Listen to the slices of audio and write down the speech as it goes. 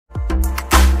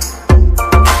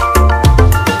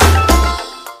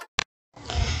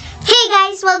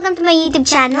welcome to my YouTube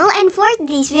channel, and for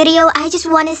today's video, I just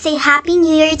want to say Happy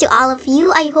New Year to all of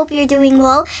you. I hope you're doing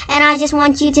well, and I just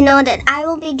want you to know that I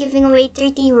will be giving away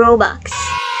 30 Robux.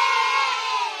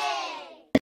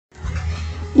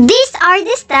 These are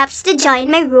the steps to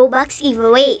join my Robux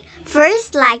giveaway.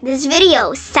 First, like this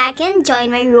video. Second,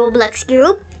 join my Roblox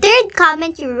group. Third,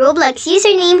 comment your Roblox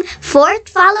username. Fourth,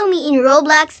 follow me in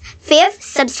Roblox. Fifth,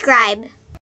 subscribe.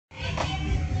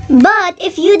 But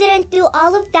if you didn't do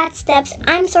all of that steps,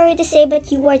 I'm sorry to say,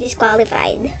 but you are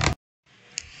disqualified.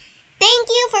 Thank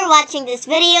you for watching this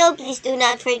video. Please do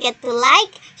not forget to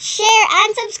like, share,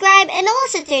 and subscribe, and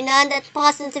also turn on that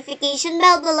post notification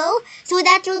bell below so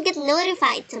that you'll get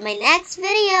notified to my next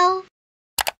video.